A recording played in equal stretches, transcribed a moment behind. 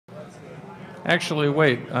Actually,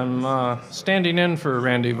 wait, I'm standing in for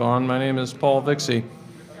Randy Vaughn. My name is Paul Vixie.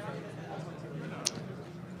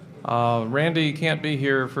 Randy can't be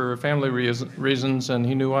here for family reasons, and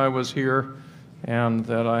he knew I was here and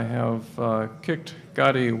that I have kicked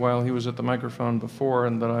Gadi while he was at the microphone before,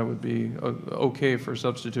 and that I would be okay for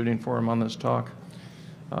substituting for him on this talk.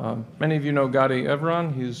 Many of you know Gadi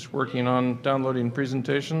Evron. He's working on downloading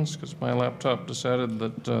presentations because my laptop decided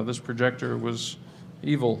that this projector was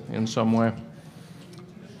evil in some way.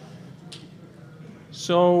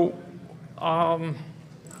 So, oh,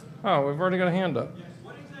 we've already got a hand up. Yes,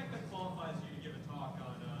 what exactly qualifies you to give a talk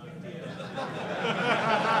on DNS?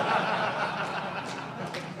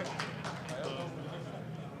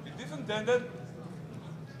 It is intended.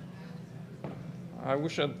 I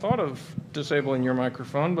wish I'd thought of disabling your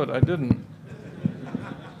microphone, but I didn't.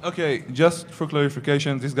 Okay, just for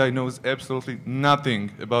clarification, this guy knows absolutely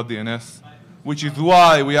nothing about DNS, which is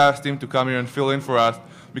why we asked him to come here and fill in for us,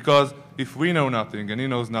 because if we know nothing and he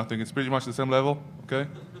knows nothing, it's pretty much the same level, okay?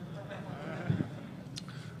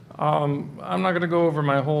 I'm not going to go over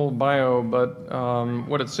my whole bio, but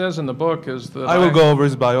what it says in the book is that I will go over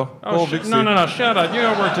his bio. Oh, no, shut up. You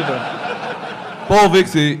got work to do. Paul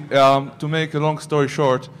Vixie, to make a long story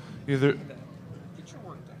short, either...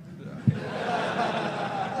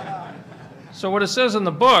 So what it says in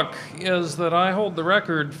the book is that I hold the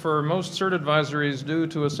record for most cert advisories due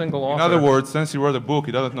to a single author. In other words, since he wrote a book,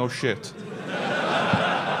 he doesn't know shit.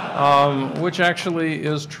 Which actually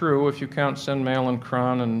is true if you count SendMail and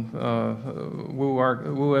Cron and Woo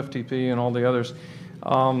FTP and all the others.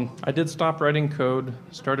 I did stop writing code,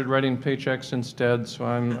 started writing paychecks instead, so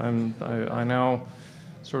I now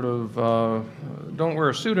sort of don't wear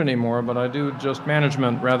a suit anymore, but I do just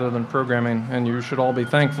management rather than programming, and you should all be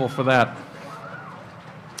thankful for that.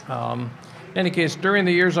 In any case, during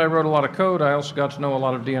the years I wrote a lot of code, I also got to know a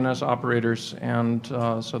lot of DNS operators, and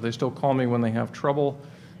so they still call me when they have trouble.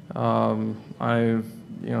 I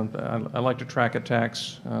like to track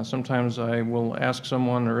attacks. Sometimes I will ask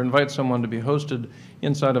someone or invite someone to be hosted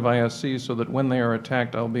inside of ISC so that when they are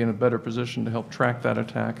attacked, I'll be in a better position to help track that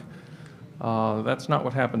attack. That's not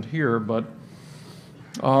what happened here, but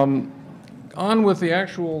on with the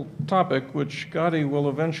actual topic, which Gadi will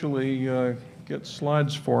eventually get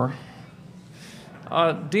slides for.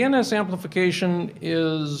 DNS amplification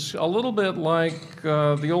is a little bit like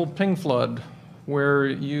the old ping flood, where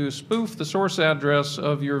you spoof the source address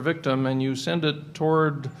of your victim and you send it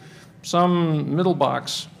toward some middle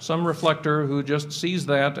box, some reflector who just sees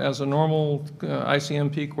that as a normal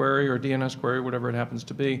ICMP query or DNS query, whatever it happens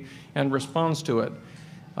to be, and responds to it.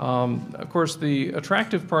 Of course, the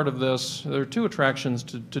attractive part of this, there are two attractions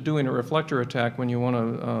to doing a reflector attack when you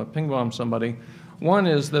want to ping bomb somebody. One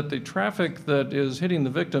is that the traffic that is hitting the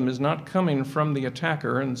victim is not coming from the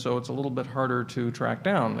attacker, and so it's a little bit harder to track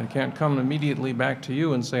down. They can't come immediately back to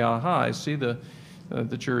you and say, aha, I see that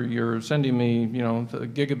you're sending me, the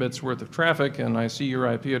gigabits worth of traffic, and I see your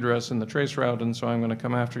IP address in the trace route, and so I'm going to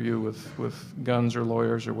come after you with guns or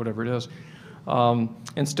lawyers or whatever it is.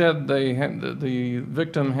 Instead, the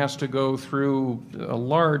victim has to go through a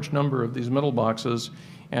large number of these middle boxes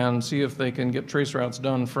and see if they can get trace routes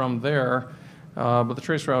done from there. But the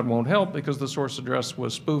trace route won't help because the source address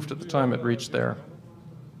was spoofed at the time it reached there.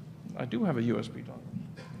 I do have a USB dongle.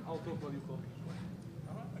 I'll talk while you copy.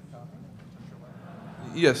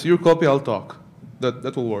 Yes, your copy, I'll talk.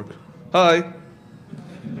 That will work. Hi.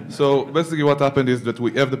 So basically what happened is that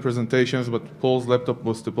we have the presentations, but Paul's laptop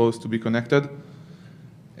was supposed to be connected.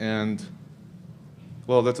 And,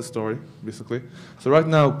 well, that's a story, basically. So right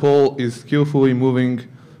now, Paul is skillfully moving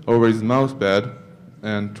over his mouse pad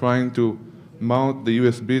and trying to mount the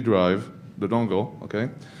USB drive, the dongle,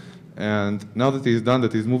 okay? And now that he's done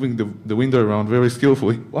that, he's moving the window around very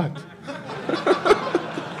skillfully. What?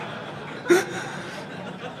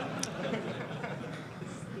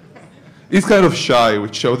 He's kind of shy,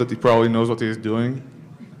 which shows that he probably knows what he's doing.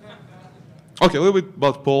 Okay, a little bit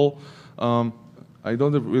about Paul. I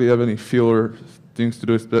don't really have any filler things to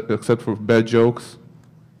do except for bad jokes.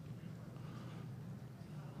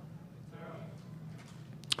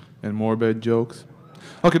 And more bad jokes.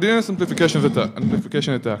 Okay, DNS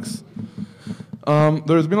amplification attacks.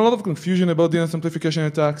 There's been a lot of confusion about DNS amplification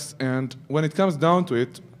attacks, and when it comes down to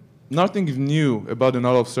it, nothing is new about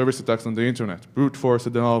denial-of-service attacks on the internet, brute force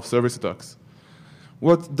and denial-of-service attacks.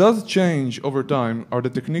 What does change over time are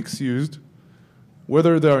the techniques used,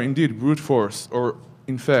 whether they are indeed brute force or,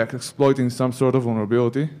 in fact, exploiting some sort of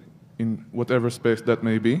vulnerability in whatever space that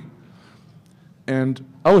may be, and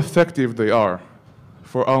how effective they are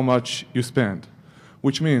for how much you spend.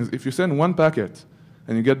 Which means if you send one packet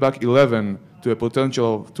and you get back 11 to a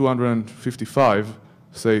potential of 255,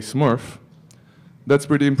 say Smurf, that's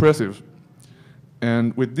pretty impressive.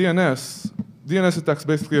 And with DNS, DNS attacks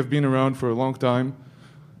basically have been around for a long time.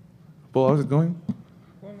 Paul, how's it going?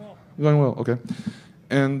 Going well. Going well, okay.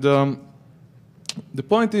 And the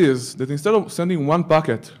point is that instead of sending one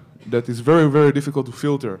packet that is very, very difficult to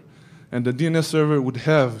filter, and the DNS server would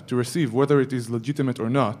have to receive whether it is legitimate or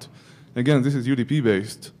not, again, this is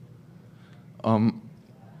UDP-based,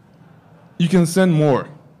 you can send more.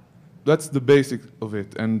 That's the basic of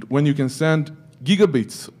it. And when you can send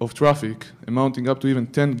gigabits of traffic, amounting up to even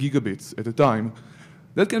 10 gigabits at a time,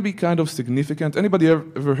 that can be kind of significant. Anybody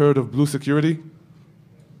ever heard of Blue Security?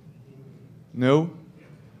 No?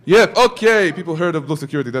 Yeah, okay, people heard of Blue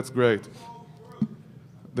Security, that's great.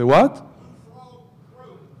 The what?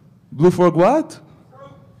 Blue Frog what?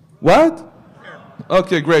 What?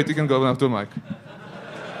 Okay, great, you can go now to the mic.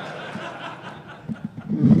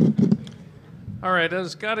 All right,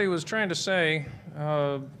 as Gadi was trying to say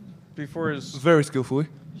before his Very skillfully.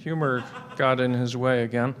 humor got in his way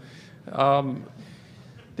again,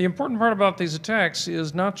 the important part about these attacks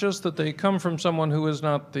is not just that they come from someone who is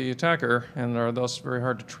not the attacker and are thus very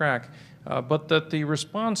hard to track, but that the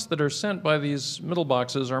response that are sent by these middle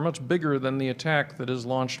boxes are much bigger than the attack that is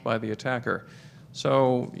launched by the attacker.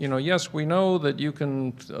 So, you know, yes, we know that you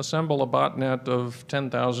can assemble a botnet of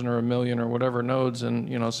 10,000 or a million or whatever nodes and,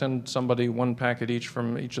 you know, send somebody one packet each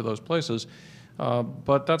from each of those places,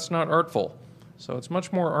 but that's not artful. So it's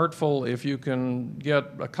much more artful if you can get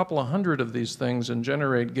a couple of hundred of these things and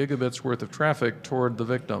generate gigabits worth of traffic toward the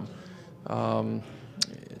victim. And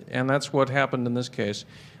that's what happened in this case.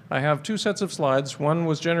 I have two sets of slides. One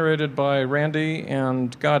was generated by Randy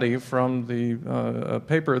and Gadi from the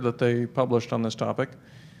paper that they published on this topic.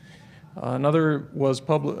 Another was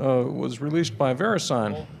released by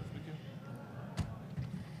VeriSign.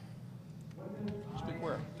 Speak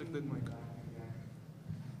where? Take that mic.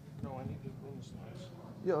 No, I need to bring the slides.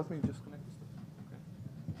 Yeah, let me just connect this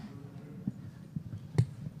stuff.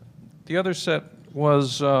 The other set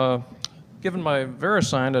was given by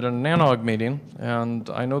VeriSign at a Nanog meeting, and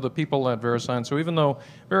I know the people at VeriSign, so even though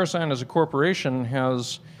VeriSign as a corporation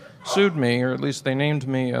has sued me, or at least they named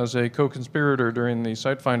me as a co-conspirator during the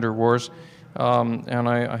SiteFinder wars, and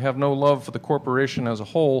I have no love for the corporation as a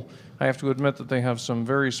whole, I have to admit that they have some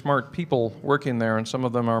very smart people working there, and some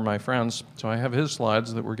of them are my friends. So I have his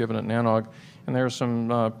slides that were given at Nanog, and there are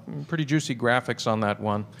some pretty juicy graphics on that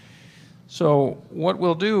one. So what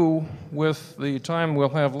we'll do with the time we'll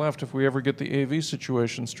have left if we ever get the AV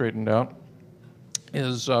situation straightened out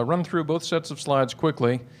is run through both sets of slides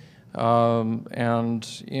quickly.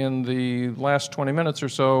 And in the last 20 minutes or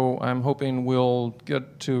so, I'm hoping we'll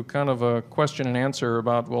get to kind of a question and answer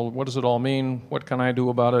about, well, what does it all mean? What can I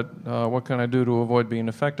do about it? What can I do to avoid being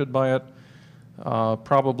affected by it?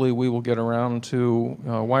 Probably we will get around to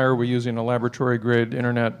why are we using a laboratory-grade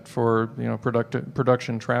internet for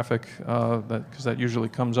production traffic, because that usually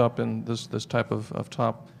comes up in this type of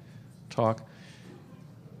talk.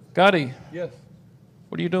 Gadi, Yes.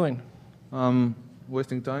 what are you doing?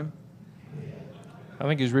 Wasting time. I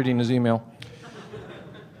think he's reading his email.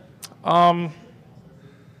 All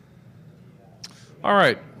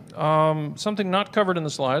right. Something not covered in the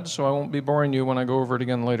slides, so I won't be boring you when I go over it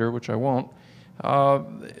again later, which I won't.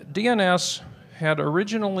 DNS had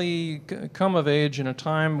originally come of age in a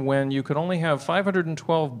time when you could only have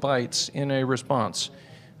 512 bytes in a response.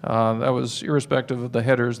 That was irrespective of the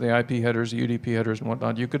headers, the IP headers, the UDP headers, and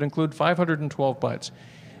whatnot. You could include 512 bytes.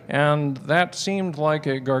 And that seemed like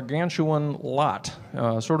a gargantuan lot,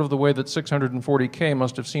 sort of the way that 640K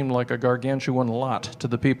must have seemed like a gargantuan lot to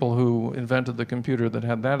the people who invented the computer that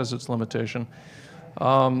had that as its limitation.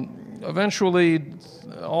 Eventually,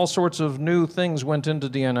 all sorts of new things went into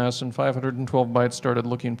DNS, and 512 bytes started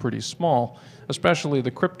looking pretty small, especially the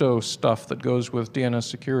crypto stuff that goes with DNS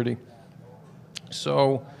security.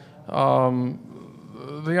 So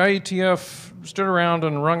the IETF stood around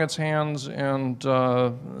and wrung its hands and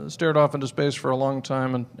stared off into space for a long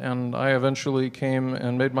time, and I eventually came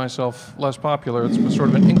and made myself less popular. It's sort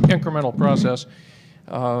of an incremental process,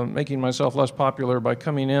 making myself less popular by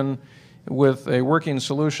coming in with a working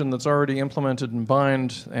solution that's already implemented in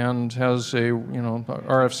bind and has a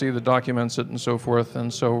RFC that documents it and so forth.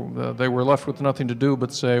 And so they were left with nothing to do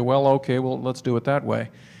but say, well, okay, well, let's do it that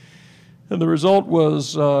way. And the result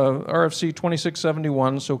was RFC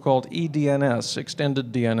 2671, so-called eDNS,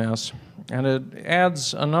 extended DNS. And it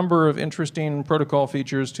adds a number of interesting protocol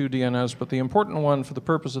features to DNS, but the important one for the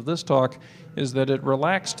purpose of this talk is that it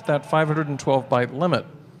relaxed that 512 byte limit,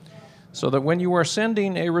 so that when you are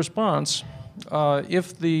sending a response,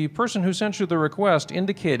 if the person who sent you the request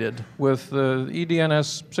indicated with the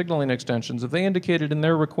eDNS signaling extensions, if they indicated in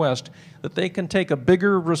their request that they can take a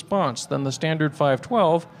bigger response than the standard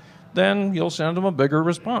 512, then you'll send them a bigger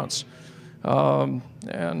response.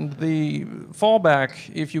 And the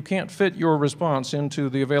fallback, if you can't fit your response into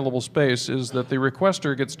the available space, is that the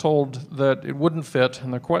requester gets told that it wouldn't fit,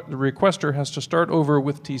 and the requester has to start over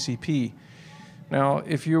with TCP. Now,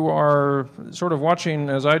 if you are sort of watching,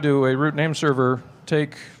 as I do, a root name server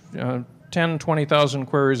take 10, 20,000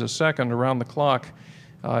 queries a second around the clock,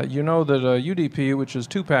 you know that a UDP, which is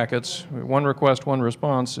 2 packets, 1 request, 1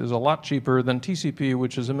 response, is a lot cheaper than TCP,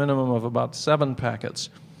 which is a minimum of about 7 packets.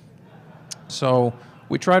 So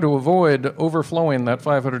we try to avoid overflowing that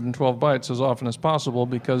 512 bytes as often as possible,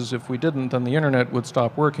 because if we didn't, then the internet would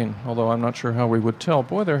stop working, although I'm not sure how we would tell.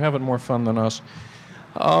 Boy, they're having more fun than us.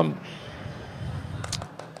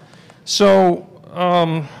 So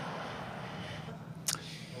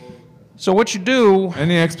what you do...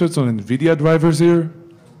 Any experts on NVIDIA drivers here?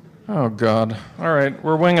 Oh, God. All right,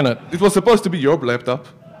 we're winging it. It was supposed to be your laptop.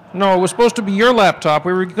 No, it was supposed to be your laptop.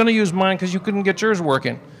 We were going to use mine because you couldn't get yours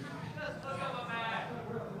working.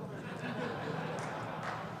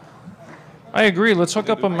 I agree. Let's hook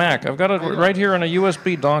up a Mac. I've got it right here on a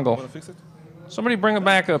USB dongle. Want to fix it? Somebody bring a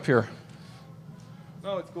Mac up here.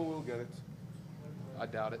 No, it's cool. We'll get it. I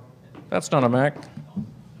doubt it. That's not a Mac.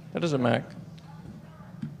 That is a Mac.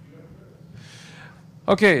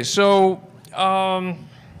 Okay, so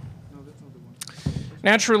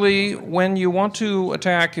naturally, when you want to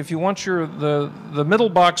attack, if you want the middle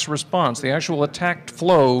box response, the actual attacked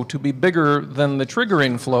flow, to be bigger than the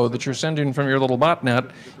triggering flow that you're sending from your little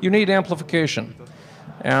botnet, you need amplification.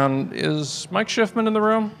 And is Mike Schiffman in the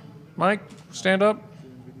room? Mike, stand up.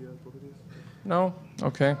 No?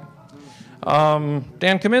 Okay.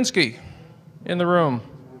 Dan Kaminsky in the room.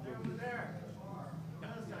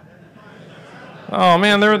 Oh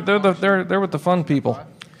man, they're with the fun people.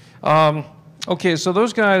 Okay, so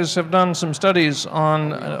those guys have done some studies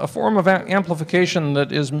on a form of amplification that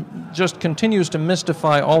just continues to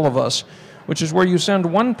mystify all of us, which is where you send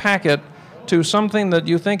 1 packet to something that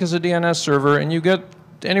you think is a DNS server, and you get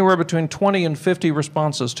anywhere between 20 and 50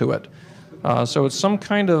 responses to it. So it's some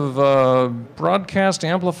kind of broadcast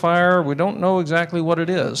amplifier. We don't know exactly what it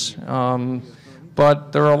is,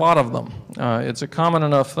 but there are a lot of them. It's a common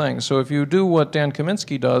enough thing. So if you do what Dan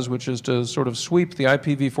Kaminsky does, which is to sort of sweep the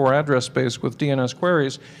IPv4 address space with DNS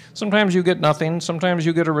queries, sometimes you get nothing. Sometimes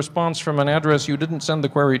you get a response from an address you didn't send the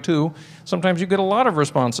query to. Sometimes you get a lot of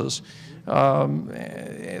responses.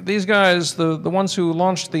 These guys, the ones who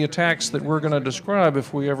launched the attacks that we're going to describe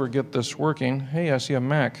if we ever get this working. Hey, I see a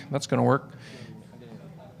Mac. That's going to work.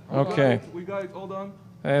 Okay. We got it all done.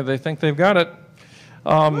 Hey, they think they've got it.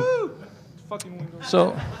 Woo! Fucking Windows.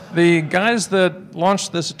 So the guys that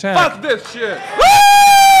launched this attack... Fuck this shit!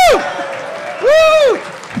 Woo! Woo!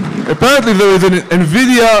 Apparently there is an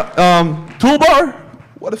NVIDIA toolbar.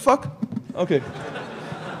 What the fuck? Okay.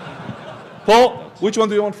 Paul, which one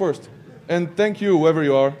do you want first? And thank you, whoever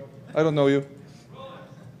you are. I don't know you.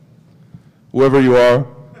 Whoever you are.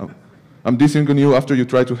 I'm dissing on you after you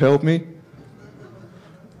try to help me.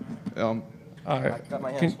 I got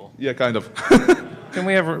my hands full. Yeah, kind of. Can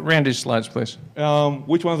we have Randy's slides, please?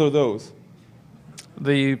 Which ones are those?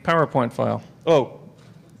 The PowerPoint file. Oh,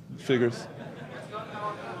 figures.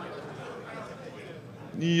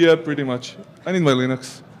 Yeah, pretty much. I need my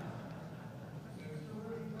Linux.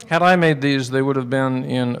 Had I made these, they would have been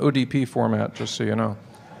in ODP format, just so you know.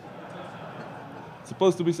 It's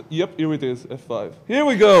supposed to be... Yep, here it is, F5. Here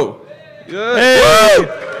we go! Yeah.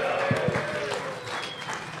 Hey!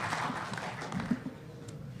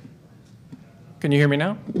 Can you hear me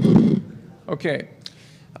now? Okay.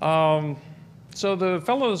 So the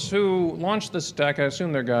fellows who launched this attack, I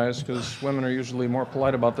assume they're guys, because women are usually more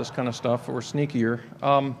polite about this kind of stuff, or sneakier.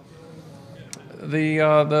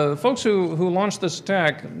 The folks who launched this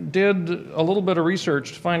attack did a little bit of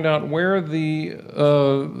research to find out where the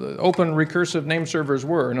open recursive name servers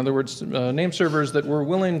were. In other words, name servers that were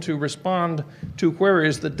willing to respond to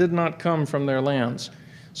queries that did not come from their LANs.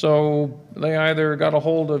 So they either got a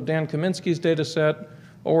hold of Dan Kaminsky's data set,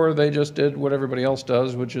 or they just did what everybody else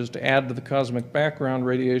does, which is to add to the cosmic background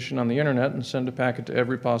radiation on the internet and send a packet to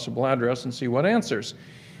every possible address and see what answers.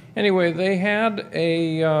 Anyway, they had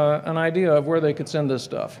an idea of where they could send this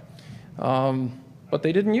stuff, but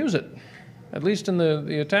they didn't use it. At least in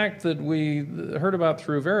the attack that we heard about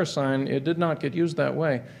through VeriSign, it did not get used that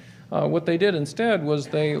way. What they did instead was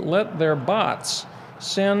they let their bots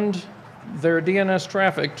send their DNS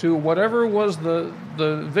traffic to whatever was the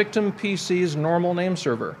victim PC's normal name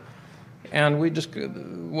server. And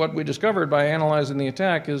what we discovered by analyzing the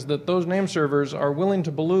attack is that those name servers are willing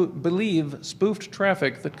to believe spoofed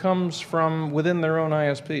traffic that comes from within their own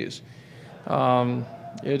ISPs.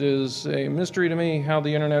 It is a mystery to me how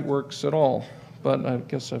the internet works at all, but I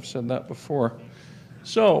guess I've said that before.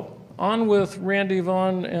 So, on with Randy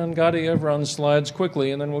Vaughn and Gadi Evron's slides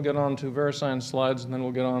quickly, and then we'll get on to VeriSign's slides, and then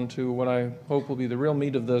we'll get on to what I hope will be the real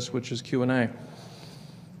meat of this, which is Q&A.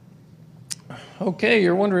 Okay,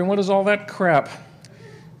 you're wondering, what is all that crap?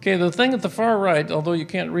 Okay, the thing at the far right, although you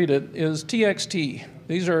can't read it, is TXT.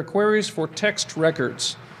 These are queries for text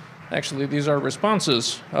records. Actually, these are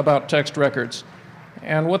responses about text records.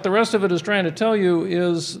 And what the rest of it is trying to tell you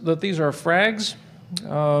is that these are frags,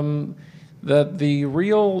 that the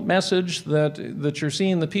real message that you're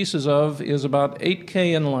seeing the pieces of is about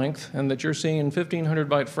 8K in length, and that you're seeing 1,500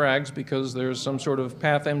 byte frags because there's some sort of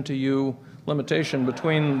path MTU limitation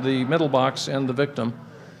between the middle box and the victim.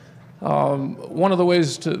 One of the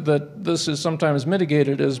ways that this is sometimes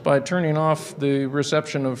mitigated is by turning off the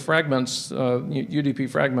reception of fragments, UDP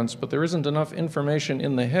fragments, but there isn't enough information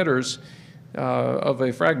in the headers of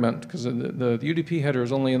a fragment, because the UDP header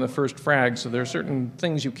is only in the first frag, so there are certain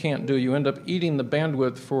things you can't do. You end up eating the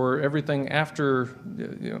bandwidth for everything after,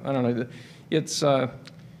 I don't know, it's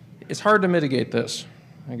hard to mitigate this.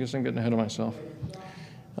 I guess I'm getting ahead of myself.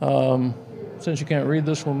 Since you can't read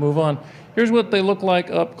this, we'll move on. Here's what they look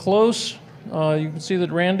like up close. You can see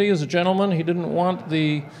that Randy is a gentleman. He didn't want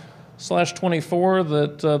the /24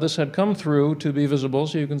 that this had come through to be visible,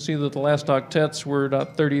 so you can see that the last octets were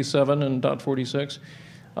 .37 and .46.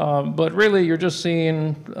 But really, you're just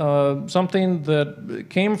seeing something that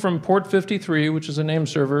came from port 53, which is a name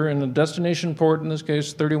server, and a destination port, in this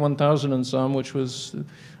case 31,000 and some, which was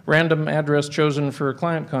random address chosen for a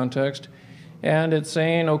client context. And it's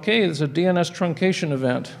saying, okay, it's a DNS truncation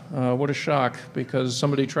event. What a shock, because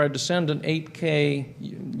somebody tried to send an 8K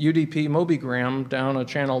UDP mobigram down a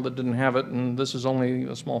channel that didn't have it, and this is only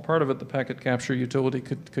a small part of it the packet capture utility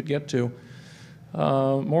could get to.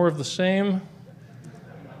 More of the same.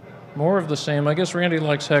 More of the same. I guess Randy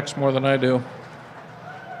likes hex more than I do.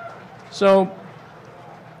 So,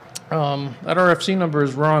 that RFC number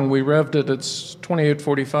is wrong. We revved it. It's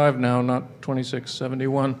 2845 now, not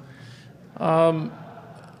 2671.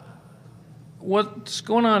 What's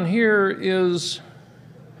going on here is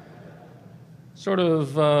sort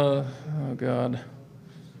of, oh God.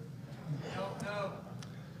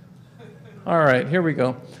 All right, here we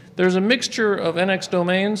go. There's a mixture of NX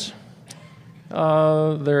domains. There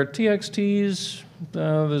are TXTs.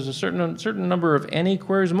 There's a certain number of any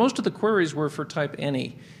queries. Most of the queries were for type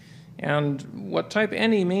any. And what type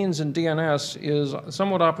any means in DNS is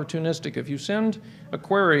somewhat opportunistic. If you send a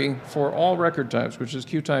query for all record types, which is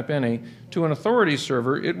Q-type any, to an authority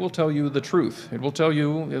server, it will tell you the truth. It'll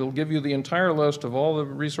give you the entire list of all the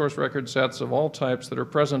resource record sets of all types that are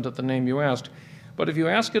present at the name you asked. But if you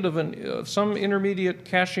ask it of some intermediate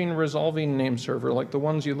caching resolving name server, like the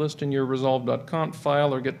ones you list in your resolve.conf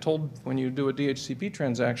file or get told when you do a DHCP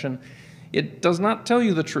transaction, it does not tell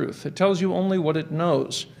you the truth. It tells you only what it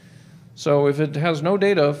knows. So if it has no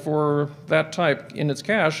data for that type in its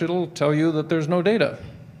cache, it'll tell you that there's no data.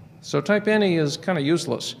 So type any is kind of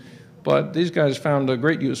useless, but these guys found a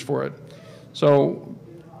great use for it. So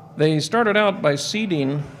they started out by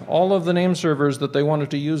seeding all of the name servers that they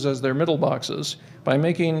wanted to use as their middle boxes by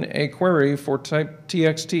making a query for type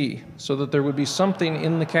TXT so that there would be something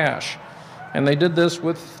in the cache. And they did this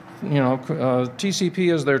with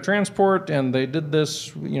TCP as their transport, and they did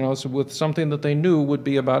this, so with something that they knew would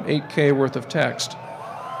be about 8K worth of text.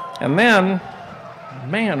 And then,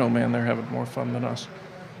 man, oh man, they're having more fun than us.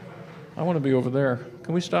 I want to be over there.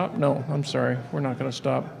 Can we stop? No, I'm sorry, we're not going to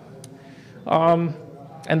stop.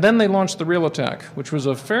 And then they launched the real attack, which was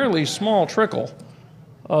a fairly small trickle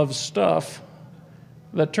of stuff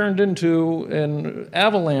that turned into an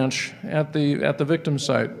avalanche at the victim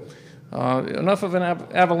site. Enough of an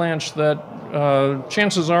avalanche that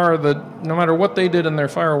chances are that no matter what they did in their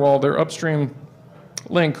firewall, their upstream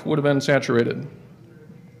link would have been saturated,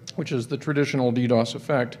 which is the traditional DDoS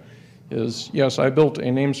effect. Is, yes, I built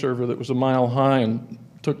a name server that was a mile high and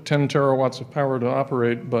took 10 terawatts of power to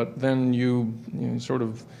operate, but then you sort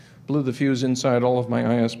of blew the fuse inside all of my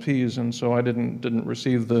ISPs, and so I didn't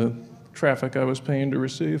receive the traffic I was paying to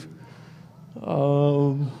receive.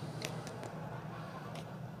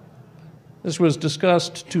 This was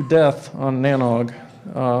discussed to death on Nanog,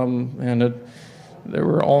 and there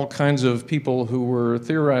were all kinds of people who were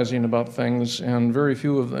theorizing about things, and very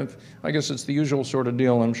few of them, I guess it's the usual sort of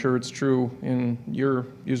deal. I'm sure it's true in your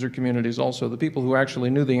user communities also. The people who actually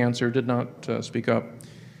knew the answer did not speak up.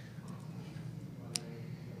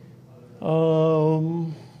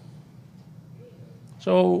 So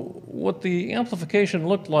what the amplification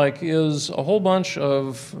looked like is a whole bunch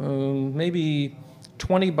of maybe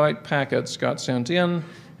 20-byte packets got sent in,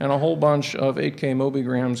 and a whole bunch of 8K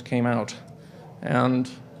mobigrams came out. And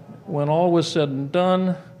when all was said and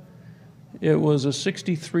done, it was a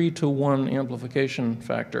 63-to-1 amplification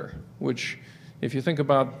factor, which, if you think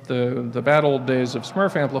about the bad old days of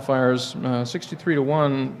Smurf amplifiers,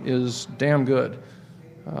 63-to-1 is damn good.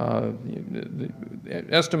 The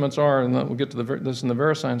estimates are, and we'll get to this in the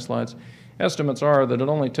VeriSign slides, estimates are that it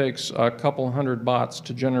only takes a couple hundred bots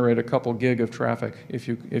to generate a couple gig of traffic if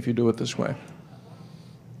you do it this way.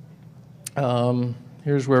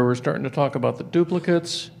 Here's where we're starting to talk about the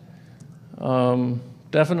duplicates.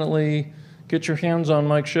 Definitely get your hands on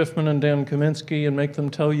Mike Schiffman and Dan Kaminsky and make them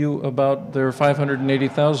tell you about their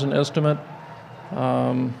 580,000 estimate.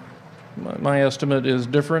 My estimate is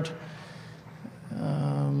different.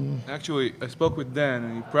 Actually, I spoke with Dan,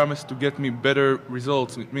 and he promised to get me better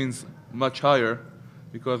results. It means much higher,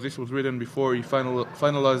 because this was written before he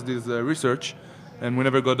finalized his research, and we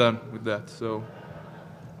never got done with that. So,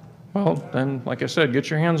 well, then, like I said, get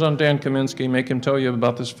your hands on Dan Kaminsky, make him tell you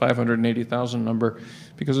about this 580,000 number,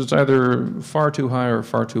 because it's either far too high or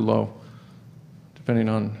far too low, depending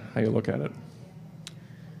on how you look at it.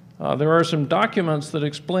 There are some documents that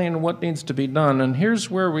explain what needs to be done, and here's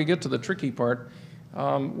where we get to the tricky part.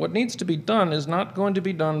 What needs to be done is not going to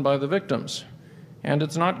be done by the victims, and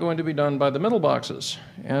it's not going to be done by the middle boxes,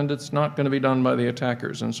 and it's not going to be done by the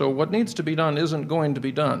attackers. And so what needs to be done isn't going to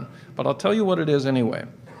be done, but I'll tell you what it is anyway.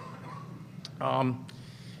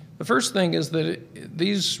 The first thing is that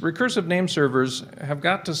these recursive name servers have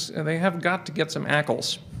got to get some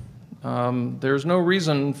ACLs. There's no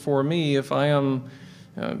reason for me, if I am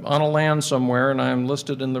on a LAN somewhere and I'm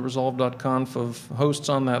listed in the resolve.conf of hosts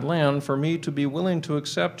on that LAN, for me to be willing to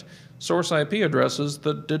accept source IP addresses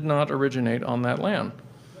that did not originate on that LAN.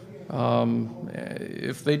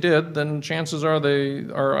 If they did, then chances are they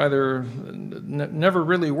are either never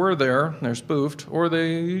really were there, they're spoofed, or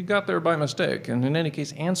they got there by mistake. And in any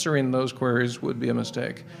case, answering those queries would be a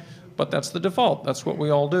mistake. But that's the default. That's what we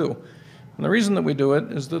all do. And the reason that we do it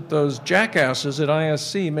is that those jackasses at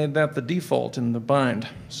ISC made that the default in the bind.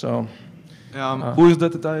 So, who is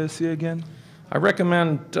that at ISC again? I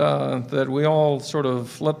recommend that we all sort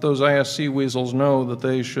of let those ISC weasels know that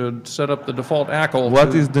they should set up the default ACL.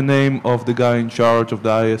 What is the name of the guy in charge of the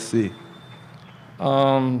ISC?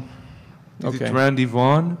 Is it Randy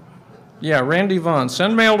Vaughn? Yeah, Randy Vaughn.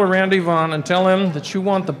 Send mail to Randy Vaughn and tell him that you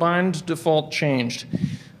want the bind default changed.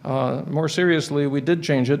 More seriously, we did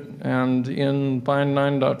change it, and in bind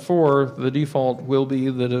 9.4, the default will be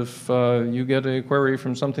that if you get a query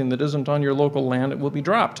from something that isn't on your local LAN, it will be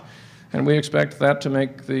dropped. And we expect that to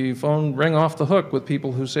make the phone ring off the hook with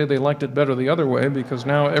people who say they liked it better the other way, because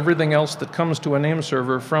now everything else that comes to a name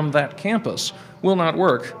server from that campus will not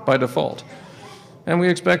work by default. And we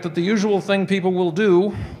expect that the usual thing people will do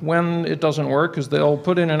when it doesn't work is they'll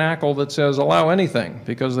put in an ACL that says allow anything,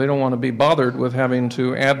 because they don't want to be bothered with having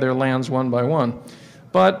to add their LANs one by one.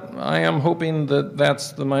 But I am hoping that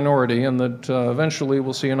that's the minority, and that eventually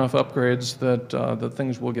we'll see enough upgrades that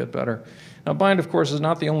things will get better. Now, bind, of course, is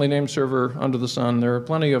not the only name server under the sun. There are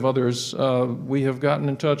plenty of others. We have gotten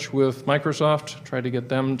in touch with Microsoft, tried to get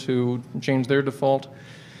them to change their default.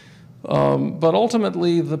 But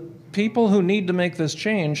ultimately, the people who need to make this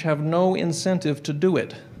change have no incentive to do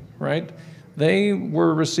it, right? They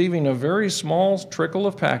were receiving a very small trickle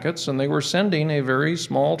of packets, and they were sending a very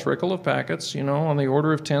small trickle of packets, you know, on the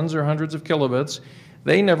order of tens or hundreds of kilobits.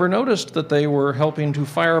 They never noticed that they were helping to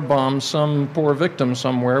firebomb some poor victim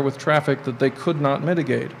somewhere with traffic that they could not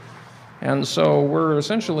mitigate. And so we're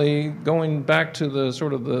essentially going back to the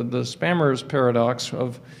sort of the spammers paradox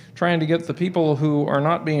of trying to get the people who are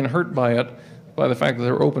not being hurt by it, by the fact that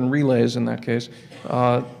they're open relays in that case,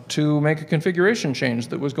 to make a configuration change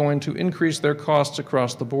that was going to increase their costs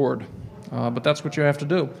across the board. But that's what you have to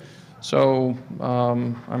do. So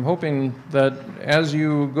I'm hoping that as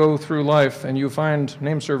you go through life and you find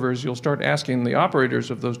name servers, you'll start asking the operators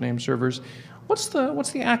of those name servers, what's the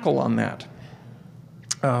ACL on that?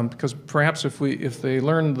 Because perhaps if they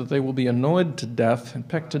learn that they will be annoyed to death and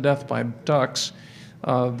pecked to death by ducks,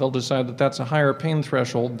 they'll decide that that's a higher pain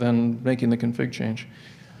threshold than making the config change.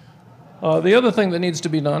 The other thing that needs to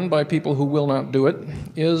be done by people who will not do it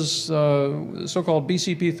is so-called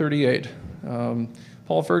BCP 38.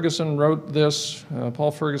 Paul Ferguson wrote this,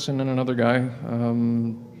 Paul Ferguson and another guy,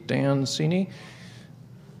 Dan Sini.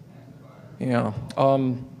 Yeah.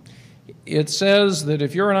 It says that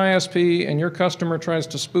if you're an ISP and your customer tries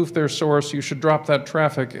to spoof their source, you should drop that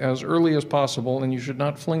traffic as early as possible, and you should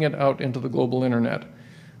not fling it out into the global internet.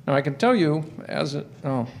 Now, I can tell you, okay,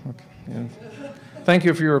 yeah. Thank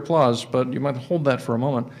you for your applause, but you might hold that for a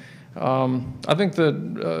moment. I think that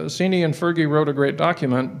Sini and Fergie wrote a great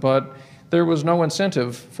document, but there was no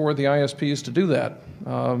incentive for the ISPs to do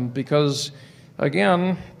that because,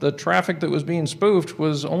 again, the traffic that was being spoofed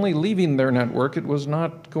was only leaving their network. It was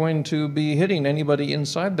not going to be hitting anybody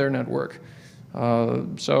inside their network.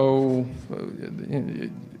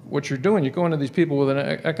 What you're doing, you're going to these people with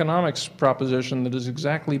an economics proposition that is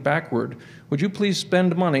exactly backward. Would you please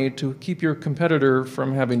spend money to keep your competitor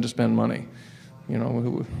from having to spend money? You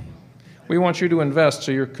know, we want you to invest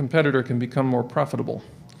so your competitor can become more profitable.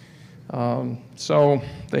 So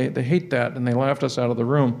they hate that, and they laughed us out of the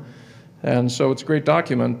room. And so it's a great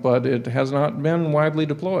document, but it has not been widely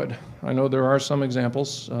deployed. I know there are some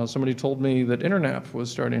examples. Somebody told me that Internet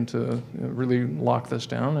was starting to really lock this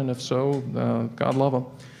down, and if so, God love them.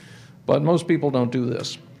 But most people don't do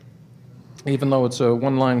this, even though it's a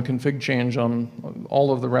one-line config change on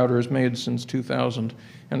all of the routers made since 2000.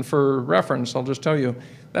 And for reference, I'll just tell you,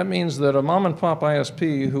 that means that a mom-and-pop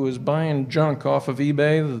ISP who is buying junk off of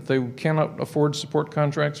eBay that they cannot afford support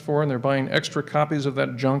contracts for, and they're buying extra copies of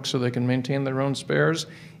that junk so they can maintain their own spares,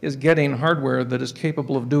 is getting hardware that is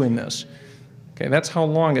capable of doing this. Okay, that's how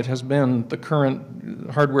long it has been the current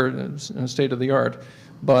hardware state of the art.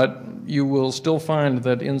 But you will still find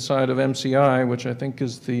that inside of MCI, which I think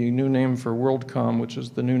is the new name for WorldCom, which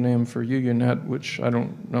is the new name for UUNet, which I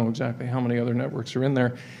don't know exactly how many other networks are in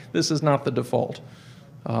there, this is not the default.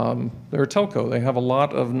 They're a telco. They have a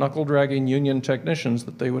lot of knuckle-dragging union technicians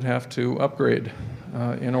that they would have to upgrade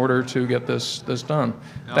in order to get this done.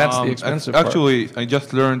 That's the expensive part. Actually, I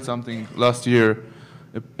just learned something last year.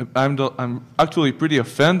 I'm actually pretty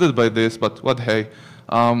offended by this, but what hey.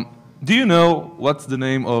 Do you know what's the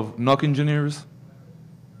name of NOC engineers?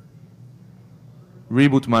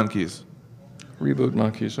 Reboot monkeys. Reboot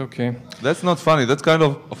monkeys, okay. That's not funny, that's kind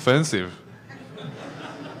of offensive.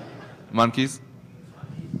 Monkeys?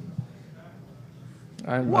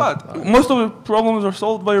 What? Most of the problems are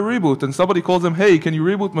solved by a reboot, and somebody calls them, hey, can you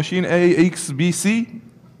reboot machine A, X, B, C?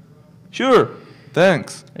 Sure,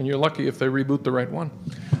 thanks. And you're lucky if they reboot the right one.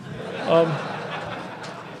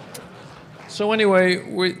 So anyway,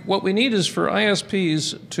 what we need is for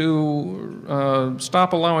ISPs to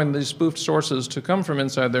stop allowing these spoofed sources to come from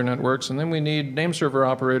inside their networks, and then we need name server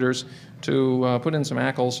operators to put in some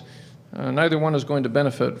ACLs. Neither one is going to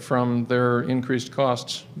benefit from their increased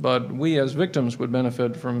costs, but we as victims would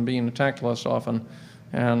benefit from being attacked less often,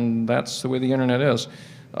 and that's the way the internet is.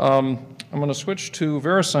 I'm going to switch to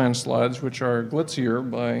VeriSign slides, which are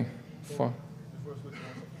glitzier by far.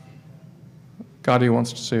 Gadi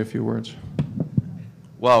wants to say a few words.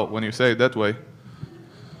 Wow, when you say it that way.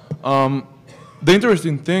 The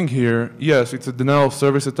interesting thing here, yes, it's a denial of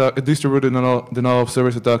service attack, a distributed denial of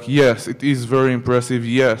service attack. Yes, it is very impressive.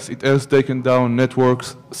 Yes, it has taken down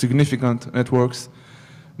networks, significant networks.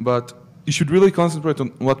 But you should really concentrate on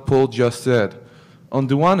what Paul just said. On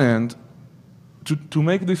the one hand, to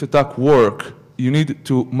make this attack work, you need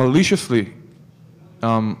to maliciously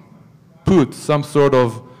put some sort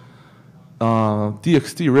of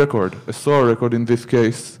TXT record, a SOAR record in this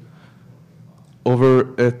case,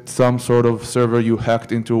 over at some sort of server you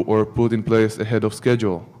hacked into or put in place ahead of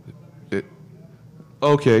schedule.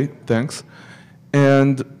 Okay, thanks.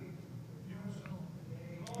 And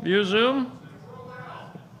View Zoom?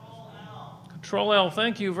 Control L,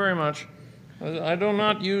 thank you very much. I do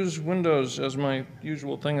not use Windows as my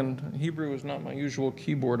usual thing, and Hebrew is not my usual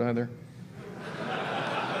keyboard either.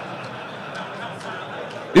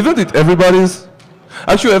 Isn't it everybody's?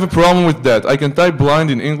 Actually, I have a problem with that. I can type blind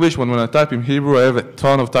in English when I type in Hebrew, I have a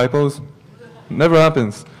ton of typos. Never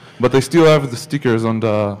happens. But I still have the stickers on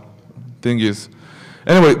the thingies.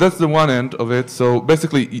 Anyway, that's the one end of it. So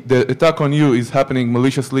basically, the attack on you is happening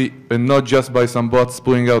maliciously and not just by some bots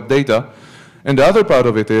pulling out data. And the other part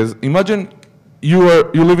of it is, imagine you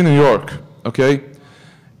live in New York, okay?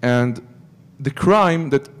 And the crime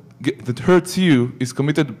that hurts you is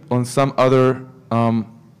committed on some other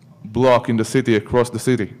block in the city, across the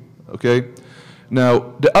city, okay?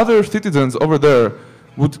 Now, the other citizens over there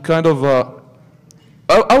would kind of,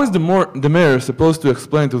 how is the mayor supposed to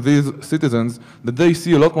explain to these citizens that they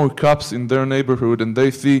see a lot more cops in their neighborhood and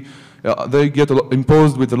they see, they get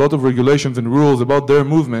imposed with a lot of regulations and rules about their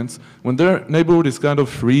movements when their neighborhood is kind of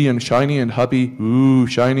free and shiny and happy, ooh,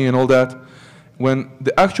 shiny and all that, when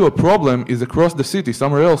the actual problem is across the city,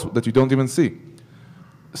 somewhere else that you don't even see.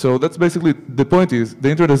 So that's basically the point is the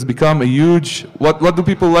internet has become a huge, what do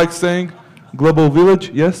people like saying? Global village?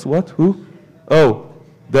 Yes, what, who? Oh,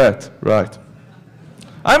 that, right.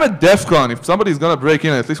 I'm at DEFCON. If somebody's gonna break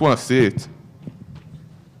in, I at least wanna see it.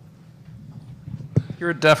 You're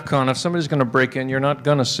at DEFCON. If somebody's going to break in, you're not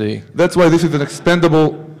going to see. That's why this is an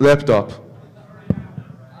expendable laptop.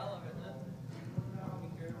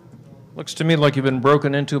 Looks to me like you've been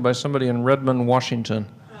broken into by somebody in Redmond, Washington.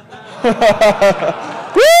 Woo!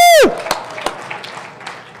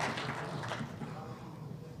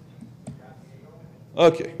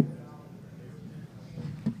 Okay.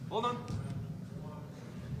 Hold on.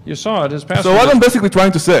 You saw it. His password. So what I'm basically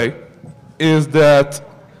trying to say is that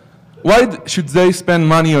why should they spend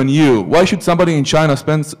money on you? Why should somebody in China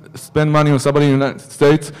spend money on somebody in the United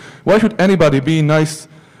States? Why should anybody be nice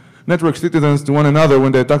network citizens to one another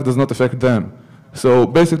when the attack does not affect them? So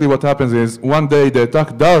basically what happens is one day the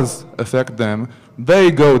attack does affect them, they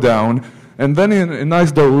go down, and then in a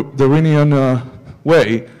nice Darwinian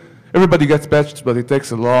way, everybody gets patched, but it takes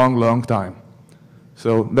a long, long time.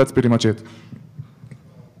 So that's pretty much it.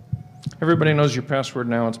 Everybody knows your password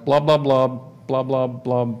now. It's blah, blah, blah, blah, blah,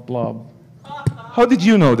 blah, blah. How did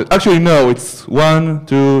you know that? Actually, no, it's 1,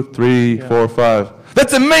 2, 3, 4, 5.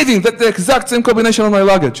 That's amazing! That's the exact same combination on my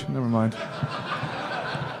luggage. Never mind.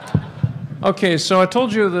 Okay, so I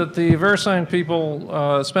told you that the VeriSign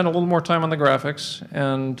people spent a little more time on the graphics,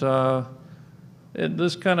 and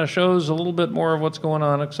this kind of shows a little bit more of what's going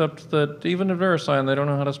on, except that even in VeriSign, they don't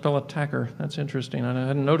know how to spell attacker. That's interesting. I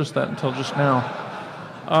hadn't noticed that until just now.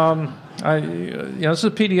 This is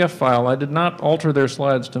a PDF file. I did not alter their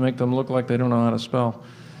slides to make them look like they don't know how to spell.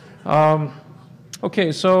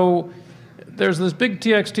 Okay, so there's this big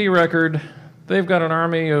TXT record. They've got an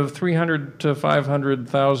army of 300 to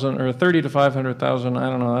 500,000, or 30 to 500,000. I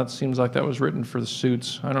don't know. That seems like that was written for the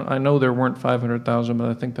suits. I know there weren't 500,000, but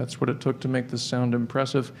I think that's what it took to make this sound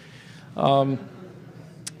impressive. You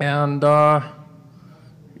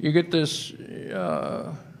get this.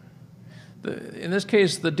 In this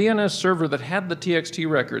case, the DNS server that had the TXT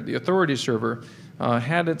record, the authority server,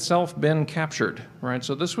 had itself been captured, right?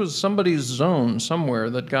 So this was somebody's zone somewhere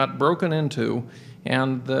that got broken into,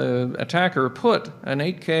 and the attacker put an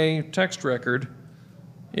 8K text record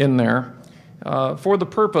in there for the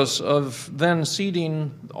purpose of then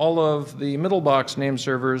seeding all of the middle box name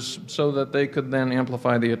servers so that they could then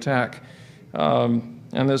amplify the attack.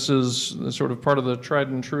 And this is sort of part of the tried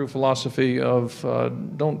and true philosophy of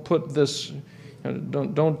don't put this,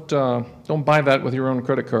 don't buy that with your own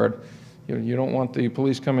credit card. You don't want the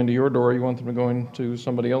police coming to your door. You want them to go into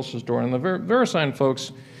somebody else's door. And the VeriSign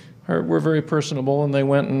folks were very personable, and they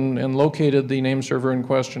went and located the name server in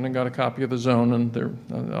question and got a copy of the zone. And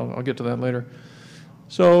I'll get to that later.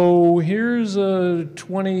 So here's a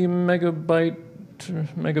 20 megabit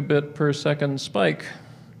per second spike.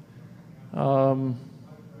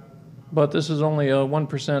 But this is only a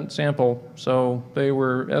 1% sample, so they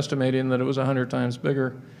were estimating that it was 100 times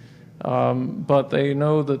bigger. But they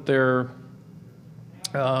know that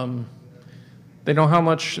they know how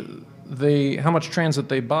much transit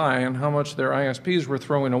they buy and how much their ISPs were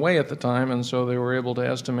throwing away at the time, and so they were able to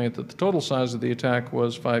estimate that the total size of the attack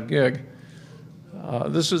was 5 gig.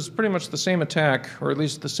 This is pretty much the same attack, or at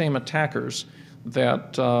least the same attackers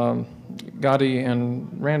that Gadi and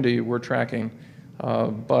Randy were tracking.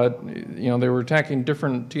 But they were attacking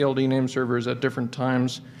different TLD name servers at different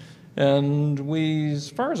times, and as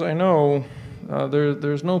far as I know,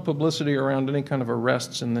 there's no publicity around any kind of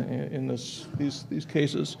arrests in these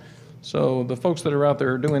cases. So the folks that are out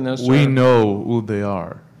there doing this, we know who they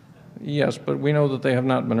are. Yes, but we know that they have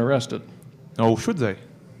not been arrested. Oh, should they?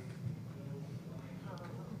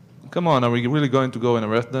 Come on, are we really going to go and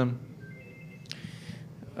arrest them?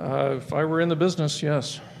 If I were in the business,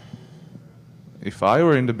 yes. If I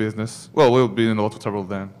were in the business, well, we'll be in a lot of trouble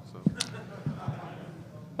then. So.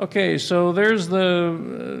 Okay, so there's the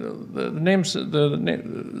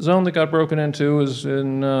zone that got broken into is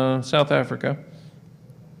in South Africa,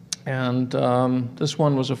 and this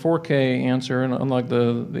one was a 4K answer, and unlike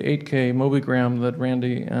the 8K mobigram that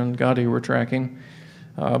Randy and Gadi were tracking,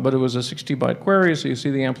 but it was a 60-byte query, so you see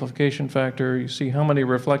the amplification factor, you see how many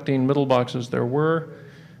reflecting middle boxes there were.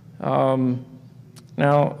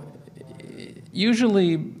 Now,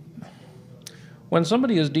 usually, when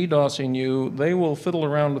somebody is DDoSing you, they will fiddle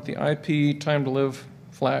around with the IP time to live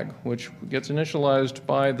flag, which gets initialized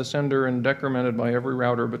by the sender and decremented by every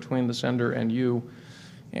router between the sender and you.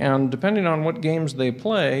 And depending on what games they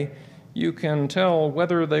play, you can tell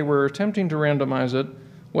whether they were attempting to randomize it,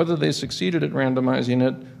 whether they succeeded at randomizing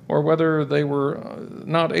it, or whether they were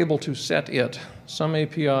not able to set it. Some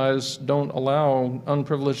APIs don't allow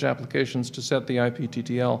unprivileged applications to set the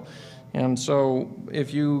IPTTL. And so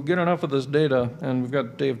if you get enough of this data, and we've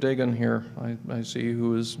got Dave Dagan here, I see,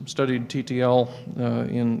 who has studied TTL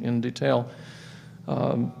in detail.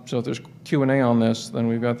 So if there's Q&A on this, then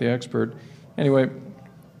we've got the expert. Anyway,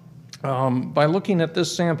 by looking at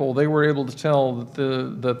this sample, they were able to tell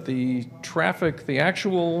that the traffic, the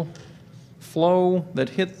actual flow that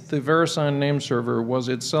hit the VeriSign name server was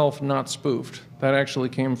itself not spoofed. That actually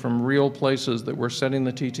came from real places that were setting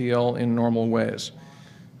the TTL in normal ways.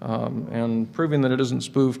 And proving that it isn't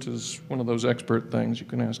spoofed is one of those expert things. You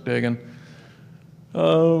can ask Dagan.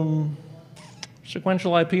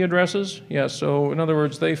 Sequential IP addresses? Yeah, so in other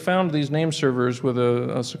words, they found these name servers with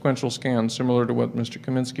a sequential scan, similar to what Mr.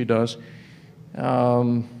 Kaminsky does.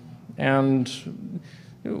 And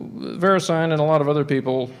VeriSign and a lot of other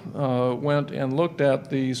people went and looked at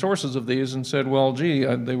the sources of these and said, well, gee,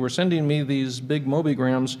 they were sending me these big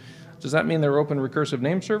mobigrams. Does that mean they're open recursive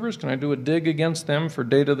name servers? Can I do a dig against them for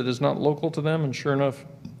data that is not local to them? And sure enough,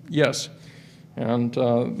 yes. And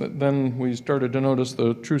then we started to notice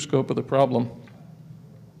the true scope of the problem.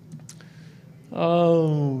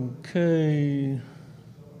 Okay.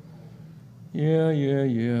 Yeah.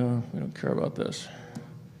 We don't care about this.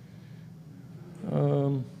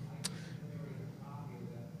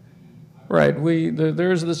 Right.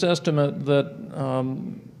 There's this estimate that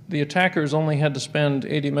the attackers only had to spend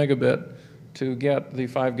 80 megabit to get the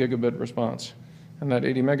 5 gigabit response. And that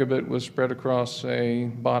 80 megabit was spread across a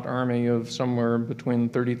bot army of somewhere between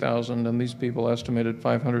 30,000, and these people estimated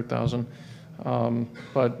 500,000.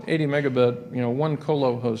 But 80 megabit, one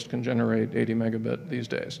colo host can generate 80 megabit these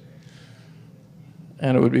days.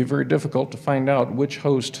 And it would be very difficult to find out which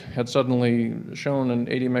host had suddenly shown an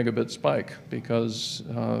 80 megabit spike, because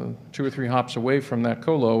 2 or 3 hops away from that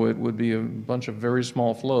colo, it would be a bunch of very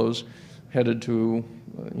small flows headed to,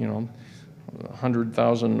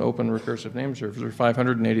 100,000 open recursive name servers, or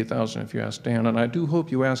 580,000 if you ask Dan, and I do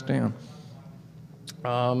hope you ask Dan.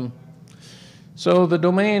 So the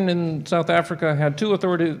domain in South Africa had 2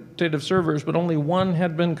 authoritative servers, but only 1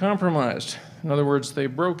 had been compromised. In other words, they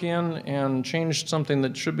broke in and changed something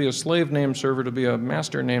that should be a slave name server to be a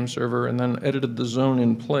master name server, and then edited the zone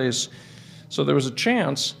in place. So there was a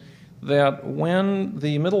chance that when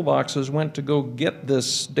the middle boxes went to go get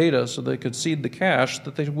this data so they could seed the cache,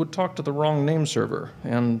 that they would talk to the wrong name server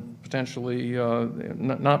and potentially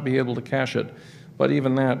not be able to cache it. But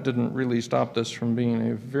even that didn't really stop this from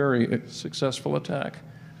being a very successful attack.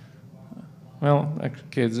 Well,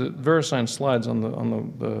 okay, the VeriSign slides on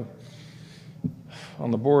the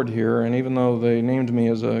board here, and even though they named me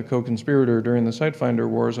as a co-conspirator during the SiteFinder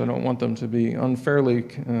wars, I don't want them to be unfairly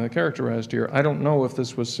characterized here. I don't know if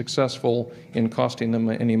this was successful in costing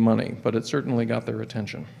them any money, but it certainly got their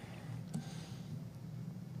attention.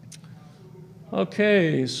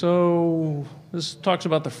 Okay, so this talks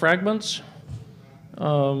about the fragments.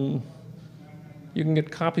 You can get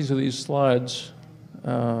copies of these slides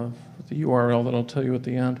with the URL that I'll tell you at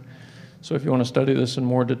the end. So if you want to study this in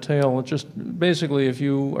more detail, it's just basically if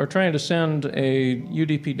you are trying to send a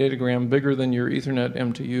UDP datagram bigger than your Ethernet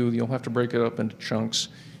MTU, you'll have to break it up into chunks.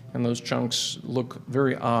 And those chunks look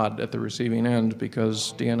very odd at the receiving end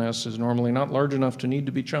because DNS is normally not large enough to need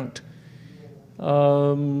to be chunked.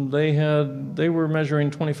 They were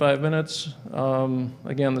measuring 25 minutes.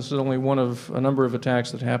 Again, this is only one of a number of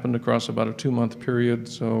attacks that happened across about a 2-month period.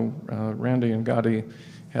 So Randy and Gadi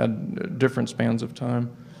had different spans of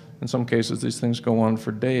time. In some cases, these things go on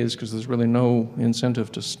for days because there's really no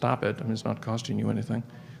incentive to stop it. I mean, it's not costing you anything.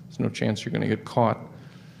 There's no chance you're going to get caught.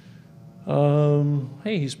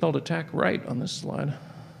 Hey, he spelled attack right on this slide.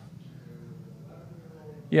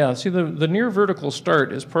 Yeah, see, the near vertical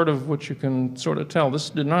start is part of what you can sort of tell.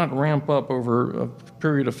 This did not ramp up over a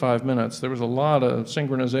period of 5 minutes. There was a lot of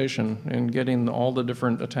synchronization in getting all the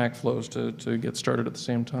different attack flows to get started at the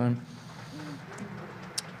same time.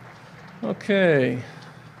 Okay.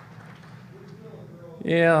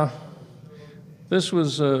 Yeah, this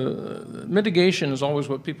was, mitigation is always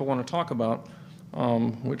what people want to talk about,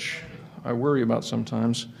 which I worry about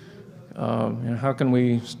sometimes. How can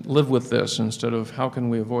we live with this instead of how can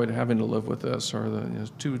we avoid having to live with this, or the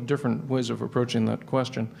 2 different ways of approaching that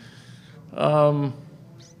question.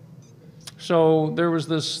 So there was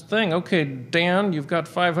this thing, okay, Dan, you've got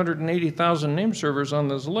 580,000 name servers on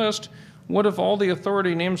this list. What if all the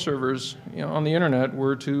authority name servers on the internet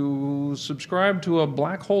were to subscribe to a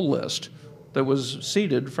black hole list that was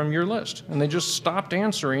seeded from your list, and they just stopped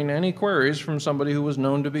answering any queries from somebody who was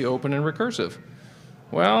known to be open and recursive?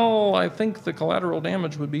 Well, I think the collateral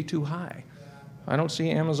damage would be too high. I don't see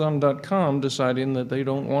Amazon.com deciding that they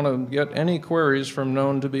don't want to get any queries from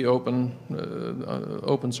known to be open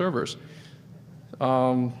servers.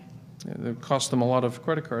 It costs them a lot of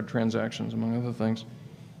credit card transactions, among other things.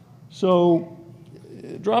 So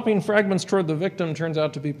dropping fragments toward the victim turns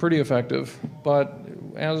out to be pretty effective, but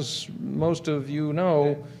as most of you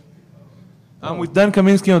know... I'm with Dan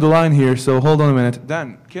Kaminsky on the line here, so hold on a minute.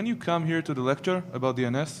 Dan, can you come here to the lecture about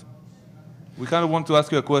DNS? We kind of want to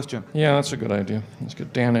ask you a question. Yeah, that's a good idea. Let's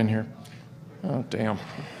get Dan in here. Oh, damn.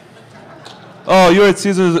 Oh, you're at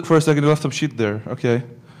Caesars for a second. You left some shit there. Okay.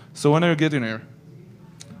 So when are you getting here?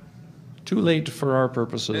 Too late for our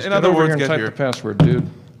purposes. In other words, get get here and type here. the password, dude.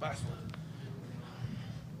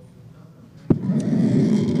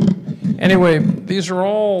 Anyway, these are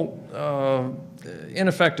all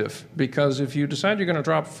ineffective because if you decide you're going to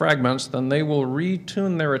drop fragments, then they will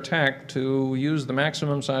retune their attack to use the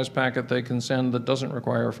maximum size packet they can send that doesn't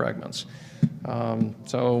require fragments. All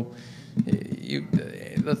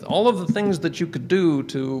of the things that you could do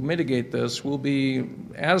to mitigate this will be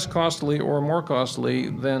as costly or more costly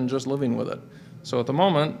than just living with it. So at the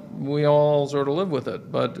moment, we all sort of live with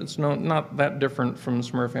it, but it's not that different from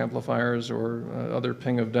Smurf amplifiers or other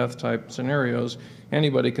ping of death type scenarios.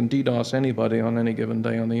 Anybody can DDoS anybody on any given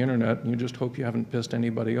day on the internet, and you just hope you haven't pissed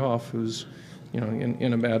anybody off who's,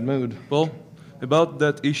 in a bad mood. Well, about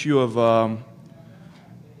that issue of,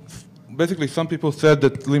 basically some people said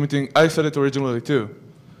that limiting, I said it originally too,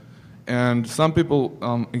 and some people,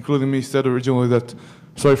 including me, said originally that,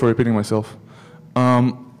 sorry for repeating myself,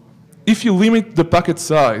 if you limit the packet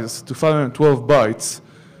size to 512 bytes,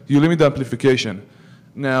 you limit the amplification.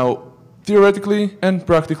 Now, theoretically and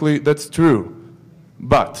practically, that's true.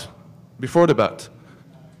 But, before the but,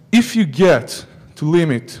 if you get to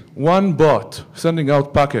limit one bot sending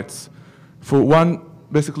out packets for one,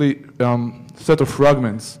 basically, set of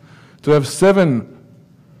fragments to have 7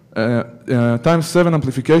 times 7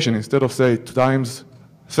 amplification instead of, say, times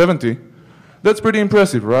 70, that's pretty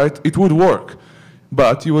impressive, right? It would work.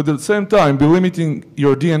 But you would at the same time be limiting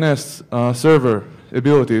your DNS server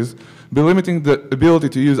abilities, be limiting the ability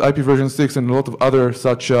to use IP version 6 and a lot of other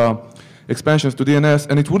such expansions to DNS,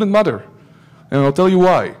 and it wouldn't matter. And I'll tell you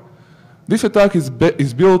why. This attack is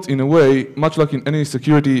built in a way, much like in any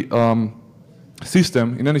security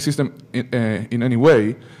system, in any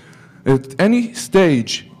way, at any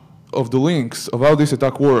stage of the links of how this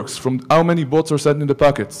attack works, from how many bots are sending the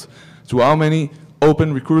packets, to how many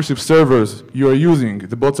open recursive servers you are using,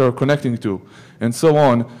 the bots are connecting to, and so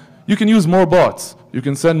on, you can use more bots, you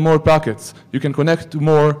can send more packets, you can connect to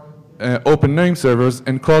more open name servers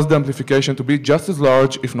and cause the amplification to be just as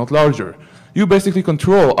large, if not larger. You basically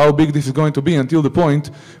control how big this is going to be until the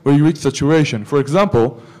point where you reach saturation. For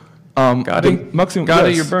example, Gadi, maximum.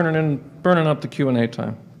 Gadi, Yes. you're burning up the Q&A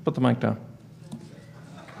time. Put the mic down.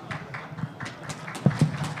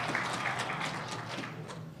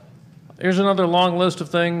 Here's another long list of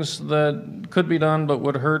things that could be done but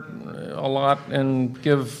would hurt a lot and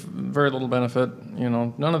give very little benefit.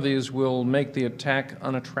 None of these will make the attack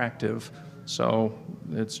unattractive. So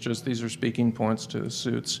it's just these are speaking points to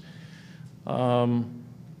suits.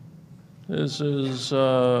 This is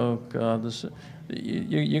God.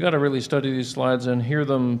 You got to really study these slides and hear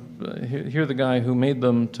the guy who made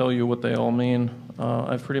them tell you what they all mean.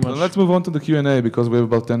 I've pretty much. Well, let's move on to the Q&A because we have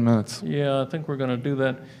about 10 minutes. Yeah, I think we're going to do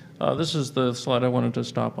that. This is the slide I wanted to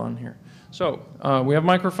stop on here. So we have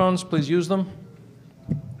microphones. Please use them.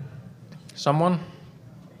 Someone?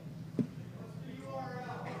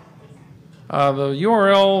 The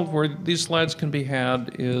URL where these slides can be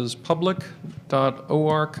had is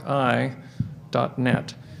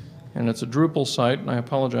public.orci.net. And it's a Drupal site, and I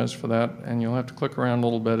apologize for that. And you'll have to click around a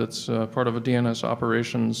little bit. It's part of a DNS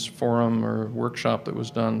operations forum or workshop that was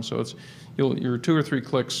done. So it's you're 2 or 3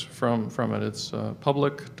 clicks from it. It's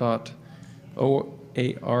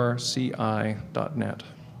public.orci.net.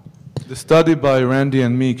 The study by Randy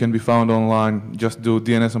and me can be found online. Just do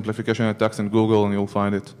DNS amplification attacks in Google and you'll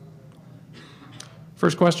find it.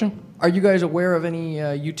 First question? Are you guys aware of any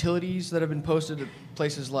utilities that have been posted at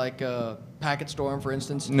places like Packet Storm, for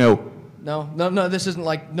instance? No. No, this isn't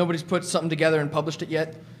like nobody's put something together and published it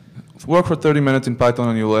yet? Work for 30 minutes in Python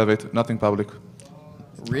and you'll have it. Nothing public.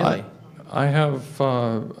 Really? I've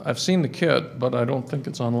seen the kit, but I don't think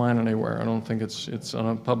it's online anywhere. I don't think it's on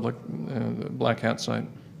a public Black Hat site.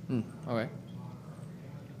 Okay.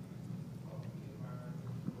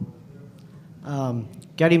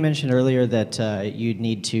 Gadi mentioned earlier that you'd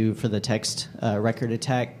need to, for the text record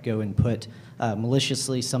attack, go and put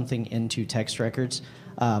maliciously something into text records.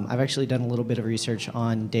 I've actually done a little bit of research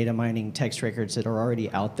on data mining text records that are already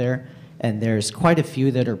out there, and there's quite a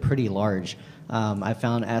few that are pretty large. I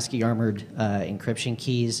found ASCII armored encryption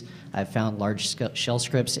keys. I found large shell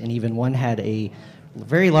scripts, and even one had a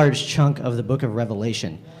very large chunk of the Book of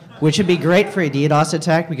Revelation, which would be great for a DDoS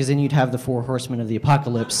attack because then you'd have the 4 horsemen of the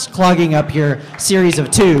apocalypse clogging up your series of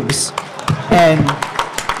tubes, and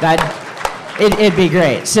it'd be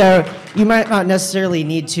great. So you might not necessarily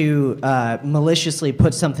need to maliciously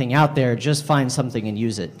put something out there, just find something and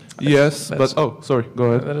use it. Yes, but, oh, sorry,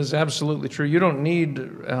 go ahead. That is absolutely true. You don't need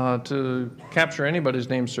to capture anybody's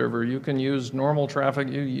name server. You can use normal traffic.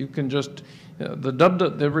 You can just,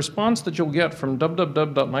 the response that you'll get from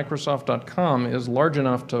www.microsoft.com is large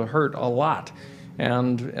enough to hurt a lot.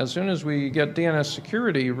 And as soon as we get DNS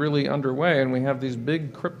security really underway and we have these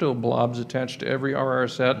big crypto blobs attached to every RR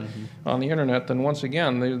set on the internet, then once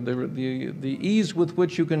again, the ease with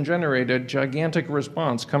which you can generate a gigantic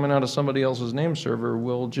response coming out of somebody else's name server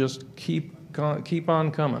will just keep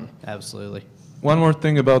on coming. Absolutely. One more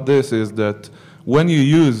thing about this is that when you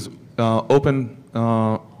use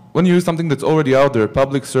when you use something that's already out there,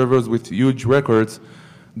 public servers with huge records,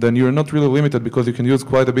 then you're not really limited because you can use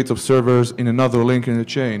quite a bit of servers in another link in the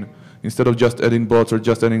chain instead of just adding bots or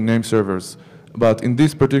just adding name servers. But in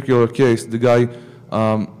this particular case, the guy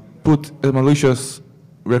put a malicious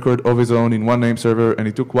record of his own in one name server, and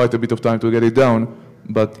it took quite a bit of time to get it down,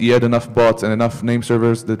 but he had enough bots and enough name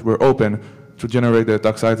servers that were open to generate the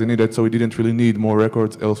attack size he needed, so he didn't really need more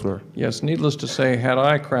records elsewhere. Yes, needless to say, had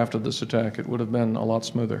I crafted this attack, it would have been a lot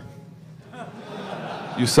smoother.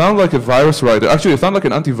 You sound like a virus writer. Actually, you sound like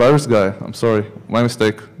an antivirus guy. I'm sorry, my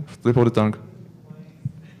mistake. Slip of the tongue.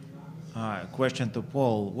 Question to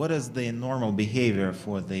Paul. What is the normal behavior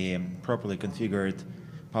for the properly configured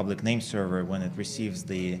public name server when it receives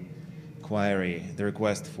the query, the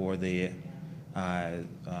request for the an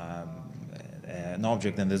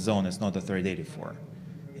object in the zone is not authoritative for,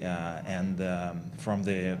 and from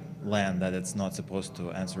the LAN that it's not supposed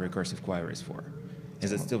to answer recursive queries for?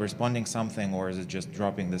 Is it still responding something, or is it just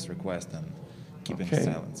dropping this request and keeping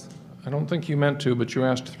silence? I don't think you meant to, but you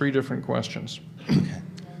asked 3 different questions.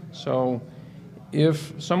 So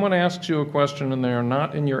if someone asks you a question and they are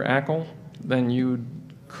not in your ACL, then you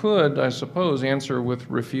could, I suppose, answer with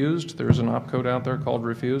refused. There's an opcode out there called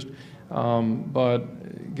refused.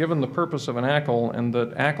 But given the purpose of an ACL and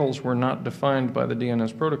that ACLs were not defined by the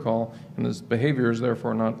DNS protocol, and this behavior is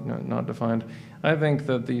therefore not defined, I think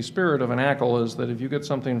that the spirit of an ACL is that if you get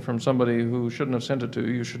something from somebody who shouldn't have sent it to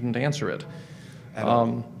you, you shouldn't answer it.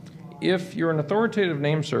 If you're an authoritative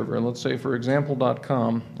name server, let's say for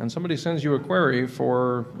example.com, and somebody sends you a query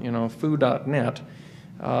for foo.net,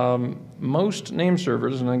 most name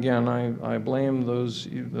servers, and again, I blame those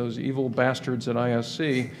evil bastards at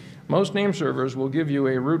ISC, most name servers will give you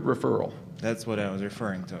a root referral. That's what I was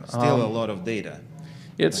referring to. Still a lot of data.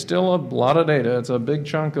 It's still a lot of data. It's a big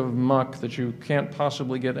chunk of muck that you can't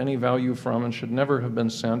possibly get any value from and should never have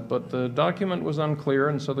been sent, but the document was unclear,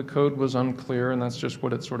 and so the code was unclear, and that's just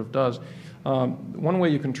what it sort of does. One way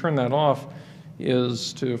you can turn that off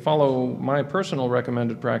is to follow my personal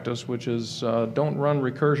recommended practice, which is don't run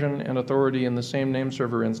recursion and authority in the same name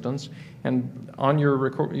server instance, and on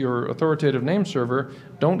your authoritative name server,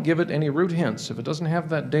 don't give it any root hints. If it doesn't have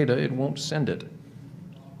that data, it won't send it.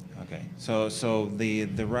 Okay, so the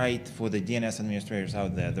right for the DNS administrators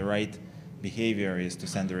out there, the right behavior is to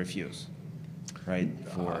send a refuse, right?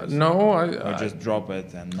 Or just drop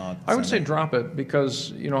it and not. I would say drop it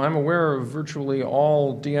because I'm aware of virtually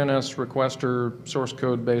all DNS requester source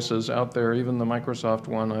code bases out there, even the Microsoft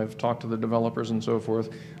one. I've talked to the developers and so forth.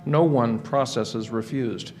 No one processes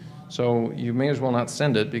refused, so you may as well not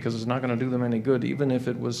send it because it's not going to do them any good, even if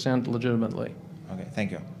it was sent legitimately. Okay,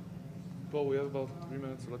 thank you. Well, we have about 3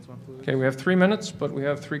 minutes, so let's run through it. Okay, we have 3 minutes, but we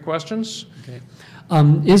have 3 questions. Okay.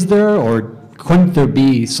 Is there or couldn't there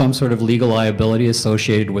be some sort of legal liability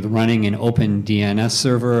associated with running an open DNS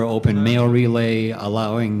server, open mail relay,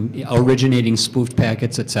 originating spoofed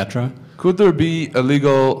packets, etc.? Could there be a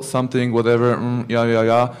legal something, whatever,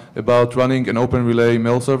 about running an open relay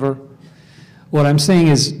mail server? What I'm saying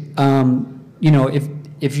is,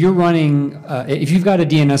 if you're running, if you've got a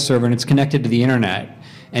DNS server and it's connected to the internet,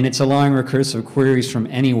 and it's allowing recursive queries from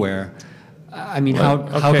anywhere, I mean, how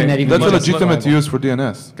can that even be? That's a legitimate use for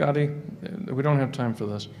DNS. Gadi, we don't have time for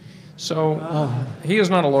this. So he is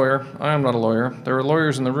not a lawyer. I am not a lawyer. There are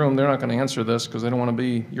lawyers in the room. They're not going to answer this because they don't want to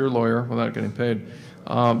be your lawyer without getting paid.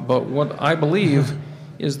 But what I believe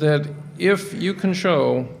is that if you can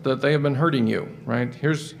show that they have been hurting you, right?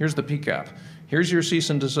 Here's the PCAP. Here's your cease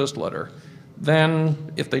and desist letter.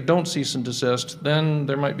 Then, if they don't cease and desist, then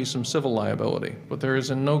there might be some civil liability. But there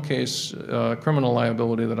is in no case criminal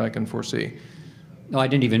liability that I can foresee. No, I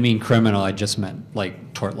didn't even mean criminal. I just meant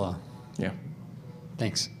like tort law. Yeah.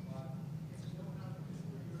 Thanks.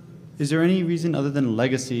 Is there any reason other than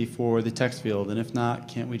legacy for the text field? And if not,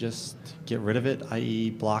 can't we just get rid of it, i.e.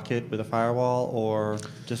 block it with a firewall, or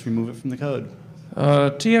just remove it from the code?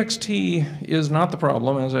 TXT is not the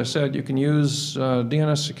problem. As I said, you can use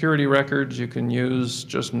DNS security records. You can use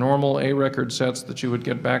just normal A record sets that you would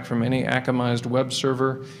get back from any Akamized web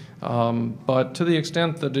server. But to the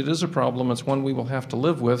extent that it is a problem, it's one we will have to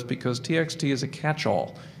live with because TXT is a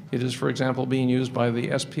catch-all. It is, for example, being used by the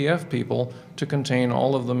SPF people to contain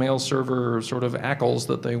all of the mail server sort of ACLs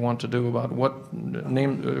that they want to do about what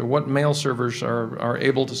mail servers are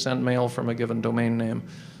able to send mail from a given domain name.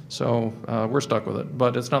 So we're stuck with it,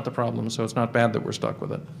 but it's not the problem, so it's not bad that we're stuck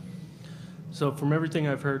with it. So from everything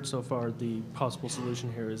I've heard so far, the possible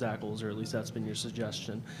solution here is ACLs, or at least that's been your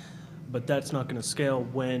suggestion. But that's not going to scale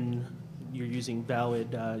when you're using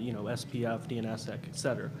valid, SPF, DNS, et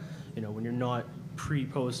cetera. When you're not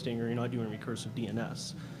pre-posting or you're not doing recursive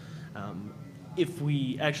DNS. If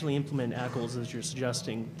we actually implement ACLs as you're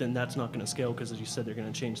suggesting, then that's not going to scale because, as you said, they're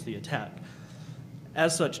going to change the attack.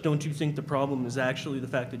 As such, don't you think the problem is actually the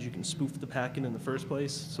fact that you can spoof the packet in the first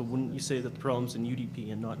place? So wouldn't you say that the problem's in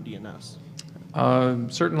UDP and not in DNS?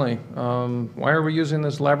 Certainly. Why are we using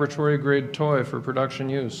this laboratory-grade toy for production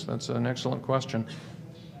use? That's an excellent question.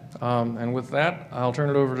 And with that, I'll turn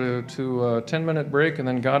it over to a 10-minute break, and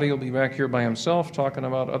then Gadi will be back here by himself talking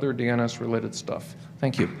about other DNS-related stuff.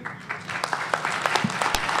 Thank you.